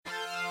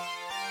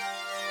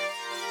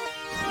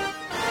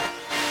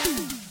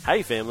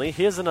Hey family,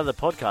 here's another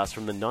podcast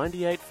from the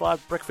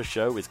 98.5 Breakfast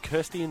Show with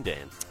Kirsty and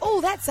Dan. Oh,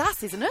 that's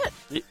us, isn't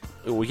it?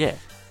 Oh, yeah.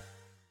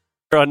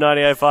 We're on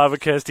 98.5 with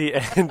Kirsty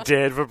and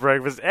Dan for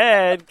breakfast.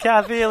 And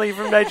Kath Healy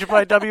from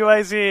NatureplayWA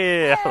is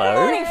here.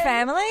 Hello. Morning,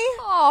 family.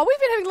 Oh, we've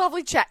been having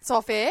lovely chats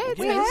off air. It's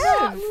We been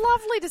have.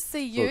 lovely to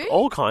see you. Look,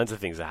 all kinds of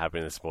things are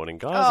happening this morning,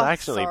 guys. Oh, I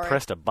accidentally sorry.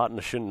 pressed a button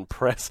I shouldn't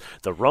press.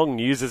 The wrong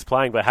news is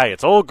playing, but hey,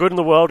 it's all good in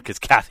the world because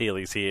Kath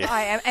Healy's here.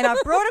 I am, and I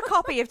brought a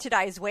copy of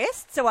today's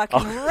West so I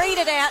can read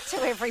it out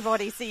to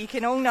everybody so you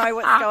can all know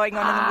what's going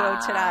on in the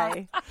world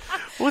today.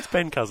 What's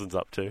Ben Cousins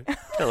up to?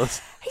 Tell us.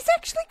 He's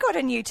actually got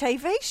a new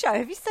TV show.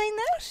 Have you seen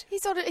that?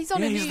 He's on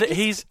Yeah, a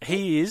new...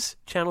 he is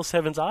Channel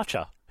 7's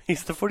Archer.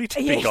 He's the footy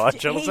tipping guy,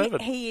 Channel 7.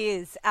 He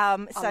is.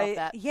 love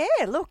that. Yeah,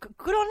 look,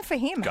 good on for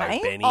him, Go, hey?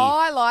 Benny.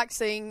 I like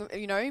seeing,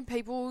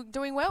 people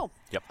doing well.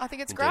 Yep, I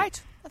think it's indeed.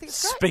 great. I think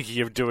it's great.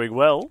 Speaking of doing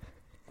well,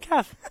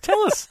 Kath, tell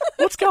us,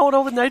 what's going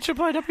on with Nature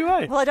Play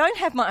WA? Well, I don't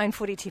have my own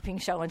footy tipping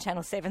show on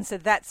Channel 7, so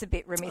that's a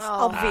bit remiss,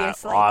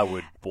 obviously. I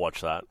would watch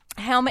that.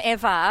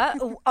 However,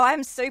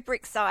 I'm super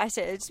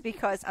excited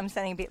because I'm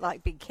sounding a bit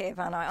like Big Kev,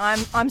 aren't I?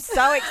 I'm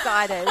so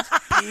excited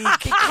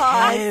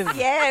because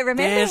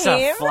remember There's him,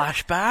 a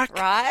flashback.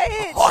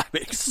 right? I'm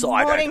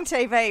excited. Morning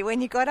TV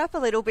when you got up a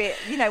little bit,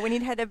 when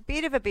you'd had a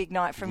bit of a big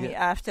night from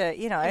after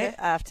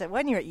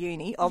when you're at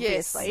uni,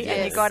 obviously, and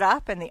you yes. got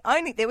up and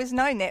there was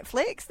no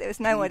Netflix, there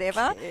was no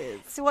whatever.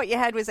 So what you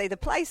had was either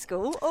Play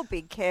School or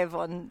Big Kev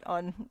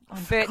on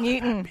Bert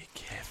Newton. Big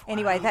Kev, wow.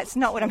 Anyway, that's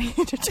not what I'm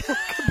here to talk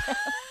about.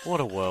 What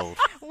a world.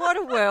 What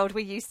a world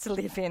we used to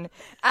live in.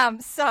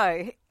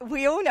 So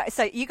we all know.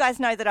 So you guys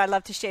know that I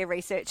love to share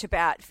research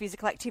about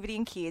physical activity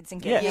in kids and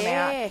getting them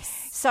out.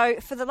 Yes. So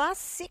for the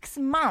last 6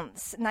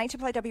 months, Nature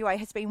Play WA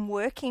has been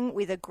working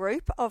with a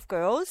group of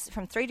girls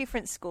from 3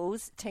 different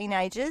schools,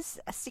 teenagers,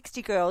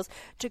 60 girls,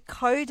 to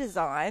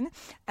co-design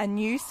a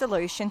new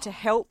solution to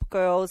help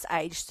girls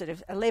aged sort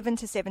of 11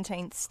 to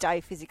 17 stay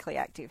physically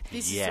active.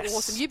 This Yes. is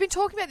awesome. You've been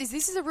talking about this.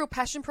 This is a real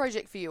passion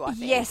project for you, I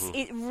think. Yes,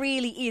 it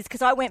really is,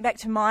 because I went back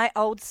to my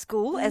old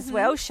school as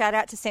well. Shout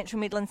out to Central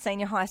Midland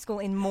Senior High School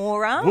in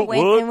Mora. Woot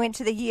woot. Went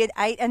to the year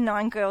 8 and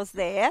 9 girls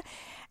there.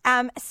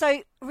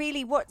 So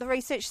really what the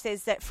research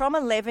says that from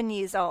 11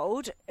 years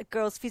old,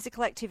 girls'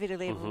 physical activity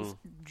levels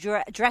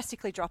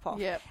drastically drop off.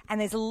 Yep.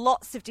 And there's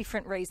lots of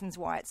different reasons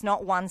why. It's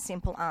not one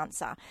simple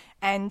answer.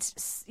 And,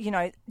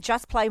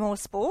 just play more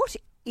sport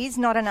is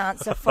not an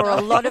answer for a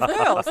lot of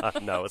girls.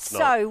 No, it's not.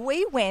 So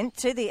we went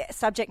to the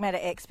subject matter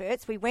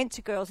experts. We went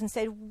to girls and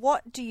said,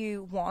 what do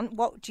you want?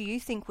 What do you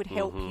think would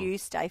help you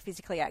stay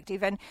physically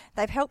active? And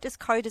they've helped us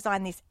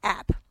co-design this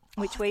app,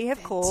 which we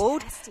have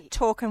called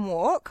Talk and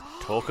Walk.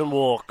 Talk and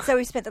walk. So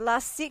we spent the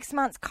last 6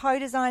 months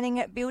co-designing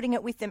it, building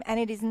it with them, and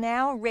it is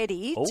now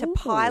ready to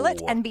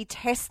pilot and be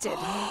tested.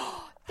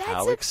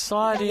 How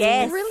exciting.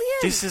 Yes.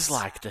 Brilliant. This is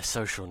like the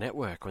social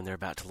network when they're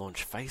about to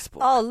launch Facebook.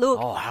 Oh, look.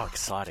 Oh, how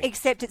exciting.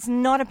 Except it's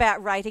not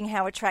about rating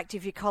how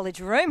attractive your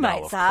college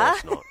roommates no, are.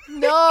 of course not.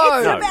 No.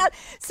 It's about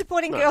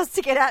supporting girls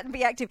to get out and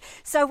be active.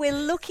 So we're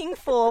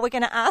we're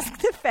going to ask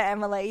the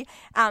family,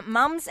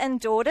 mums and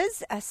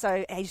daughters,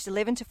 so aged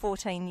 11 to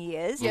 14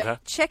 years, Okay.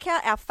 check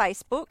out our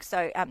Facebook,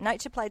 so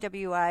Nature Play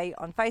WA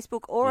on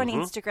Facebook or on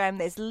Instagram.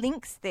 There's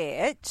links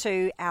there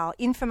to our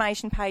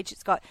information page.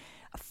 It's got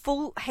a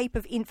full heap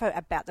of info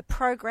about the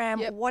program,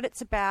 what it's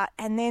about,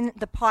 and then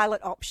the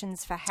pilot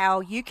options for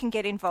how you can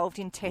get involved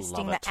in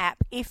testing Love the it.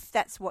 app if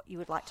that's what you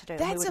would like to do.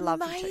 That's we would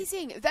love you to.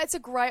 amazing. That's a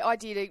great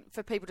idea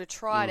for people to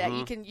try it out.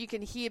 You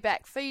can hear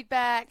back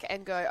feedback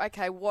and go,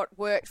 okay, what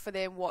worked for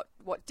them, what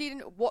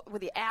didn't, what were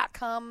the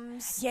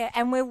outcomes? Yeah,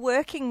 and we're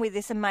working with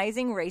this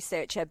amazing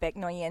researcher, Beck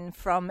Nguyen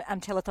from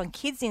Telethon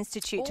Kids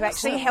Institute to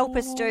actually help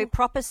us do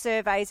proper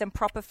surveys and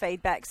proper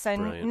feedback. So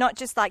not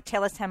just like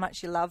tell us how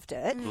much you loved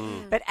it,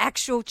 but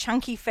actual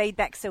chunky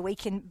feedback so we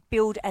can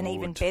build an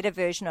even better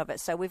version of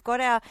it. So we've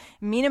got our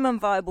minimum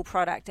viable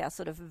product, our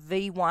sort of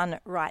V1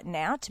 right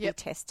now to be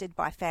tested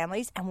by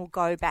families, and we'll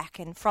go back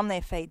and from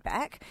their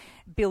feedback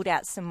build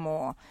out some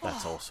more.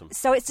 That's awesome.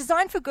 So it's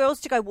designed for girls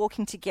to go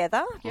walking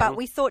together, but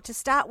we thought to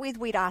start with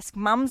we'd ask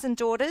mums and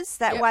daughters.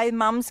 That way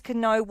mums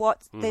can know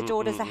what their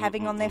daughters are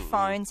having on their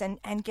phones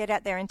and get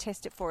out there and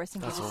test it for us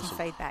and give us some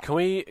feedback. Can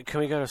we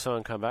go to song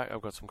and come back?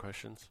 I've got some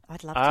questions.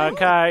 I'd love to.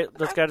 Okay,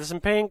 let's go to some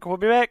Pink. We'll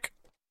be back.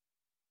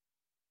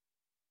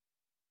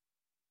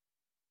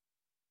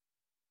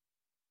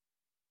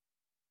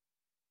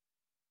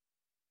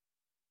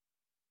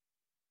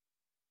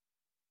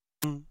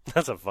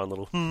 That's a fun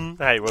little...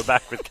 Hey, we're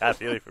back with Kath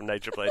Healy from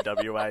Nature Play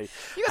WA.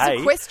 You got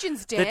some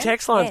questions, Dan. The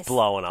text line's Yes.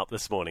 blowing up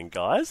this morning,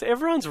 guys.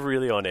 Everyone's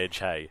really on edge,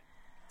 hey.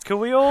 Can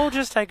we all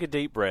just take a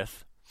deep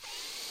breath?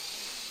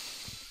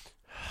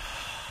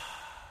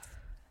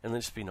 And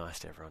then just be nice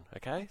to everyone,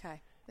 okay?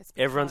 Okay. let's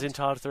be Everyone's kind.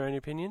 entitled to their own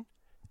opinion,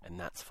 and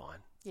that's fine.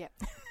 Yeah.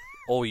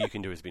 All you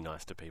can do is be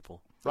nice to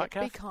people. Right, Be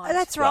Kath? kind.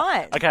 That's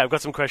right. Okay, I've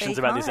got some questions Be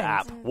about this kind.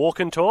 app.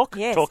 Walk and talk?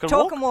 Yes. Talk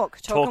and walk?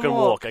 Talk and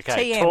walk.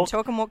 Okay. TM.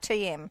 Talk and walk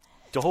TM.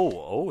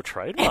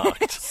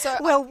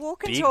 Trademarked. Well,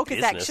 walk and Big talk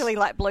business. is actually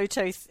like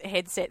Bluetooth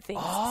headset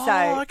things.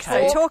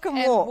 Okay. So talk and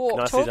walk.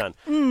 Nicely done.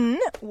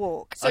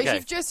 Walk. So Okay.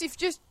 if you've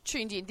just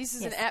tuned in, this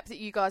is an app that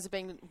you guys have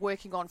been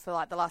working on for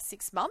like the last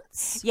 6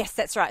 months. Yes,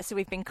 that's right. So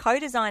we've been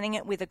co-designing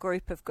it with a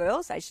group of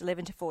girls aged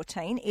 11 to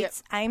 14.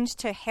 It's aimed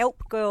to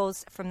help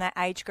girls from that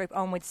age group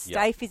onwards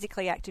stay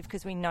physically active,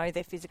 because we know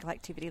their physical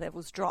activity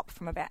levels drop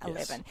from about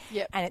 11.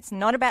 Yep. And it's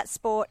not about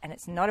sport, and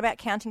it's not about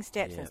counting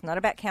steps, and it's not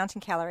about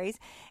counting calories.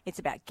 It's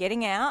about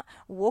getting out,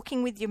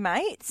 walking with your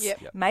mates.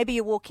 Maybe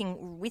you're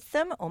walking with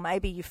them, or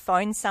maybe you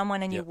phone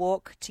someone and you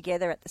walk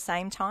together at the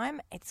same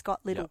time. It's got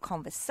little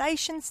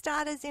conversation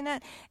starters in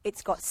it.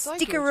 It's got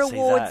sticker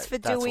rewards for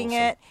doing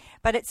awesome. it.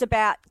 But it's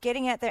about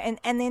getting out there,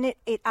 and then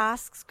it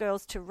asks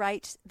girls to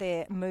rate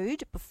their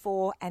mood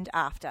before and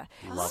after.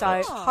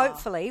 So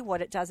hopefully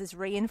what it does is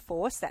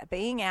reinforce that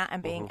being out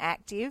and being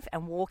active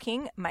and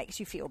walking makes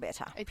you feel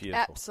better. It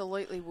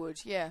absolutely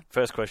would,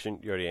 First question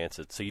you already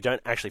answered. So you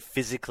don't actually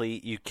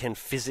you can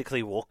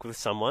physically walk with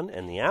someone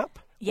in the app?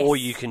 Yes. Or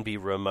you can be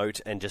remote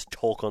and just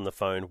talk on the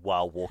phone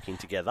while walking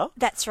together.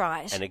 That's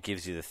right. And it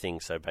gives you the thing.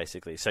 So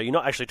basically, you're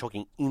not actually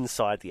talking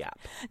inside the app.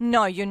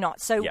 No, you're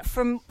not. So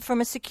from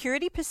a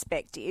security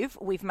perspective,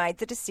 we've made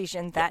the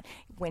decision that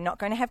we're not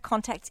going to have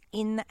contact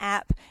in the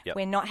app.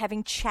 We're not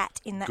having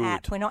chat in the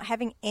app. We're not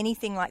having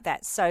anything like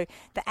that. So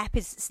the app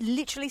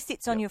literally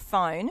sits on your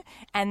phone,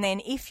 and then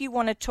if you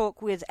want to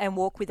talk with and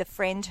walk with a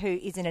friend who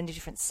is in a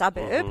different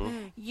suburb,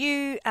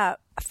 you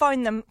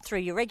phone them through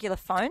your regular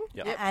phone,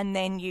 and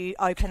then you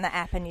open the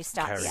app and you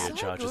start the Carrier app.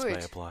 charges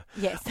may apply.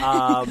 Yes.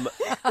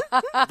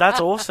 That's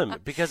awesome,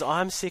 because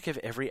I'm sick of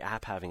every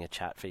app having a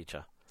chat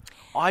feature.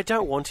 I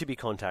don't want to be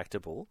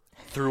contactable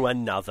through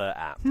another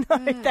app.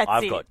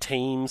 I've got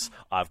Teams,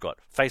 I've got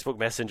Facebook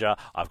Messenger,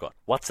 I've got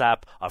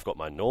WhatsApp, I've got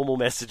my normal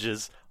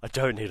messages. I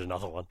don't need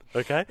another one.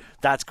 Okay?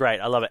 That's great.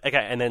 I love it.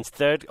 Okay, and then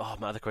third,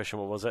 my other question,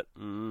 what was it?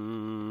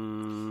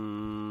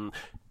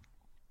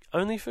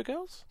 Only for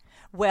girls?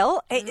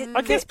 Well, I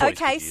guess boys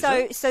could use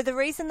it. so the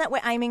reason that we're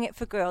aiming it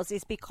for girls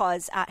is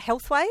because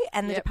Healthway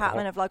and the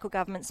Department of Local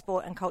Government,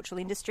 Sport and Cultural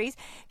Industries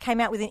came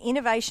out with an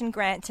innovation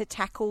grant to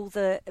tackle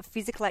the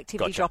physical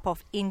activity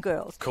drop-off in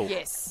girls. Cool.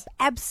 Yes.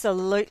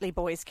 Absolutely,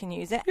 boys can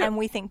use it, and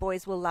we think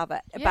boys will love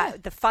it.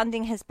 But the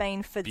funding has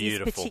been for this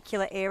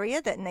particular area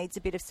that needs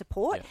a bit of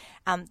support.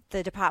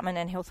 The Department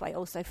and Healthway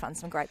also fund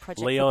some great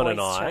projects Leon for and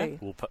boys I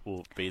too.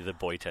 will be the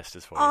boy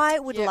testers for you. I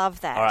would love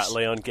that. All right,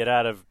 Leon, get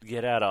out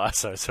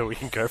ISO so we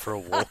can go for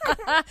a walk.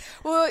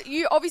 Well,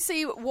 you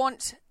obviously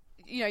want,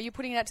 you're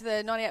putting it out to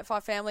the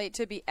 98.5 family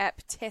to be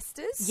app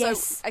testers.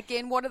 Yes. So,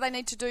 again, what do they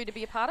need to do to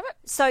be a part of it?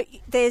 So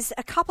there's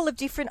a couple of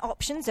different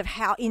options of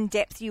how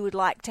in-depth you would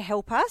like to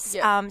help us.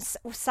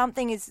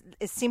 Something as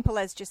simple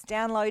as just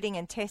downloading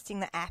and testing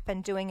the app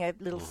and doing a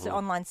little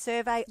online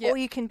survey, or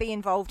you can be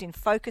involved in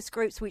focus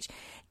groups, which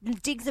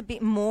digs a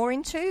bit more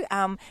into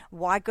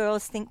why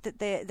girls think that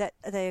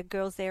the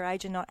girls their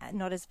age are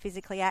not as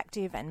physically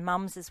active, and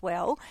mums as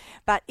well.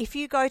 But if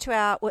you go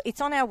to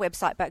it's on our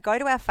website, but go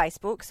to our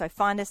Facebook, so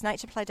find us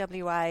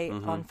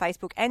NatureplayWA on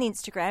Facebook and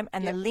Instagram,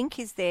 and the link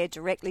is there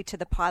directly to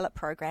the pilot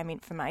program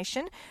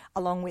information,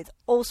 along with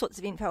all sorts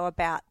of info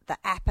about the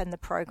app and the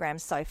program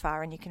so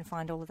far, and you can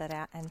find all of that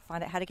out and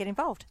find out how to get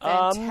involved.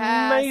 Fantastic.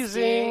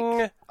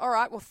 Amazing. All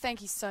right, well,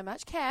 thank you so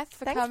much, Kath,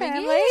 for Thanks, coming in.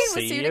 family. We'll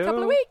See see you in a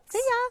couple of you. weeks.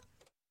 See ya.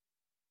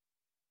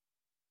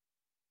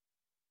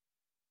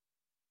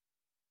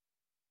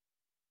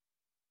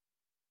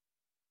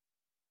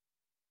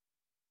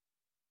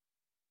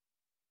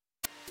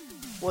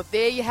 Well,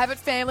 there you have it,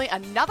 family.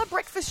 Another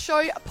Breakfast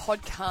Show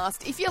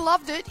podcast. If you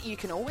loved it, you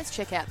can always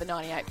check out the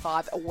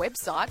 98.5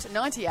 website,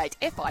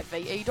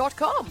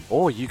 98five.com.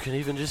 Or you can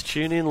even just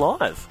tune in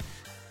live.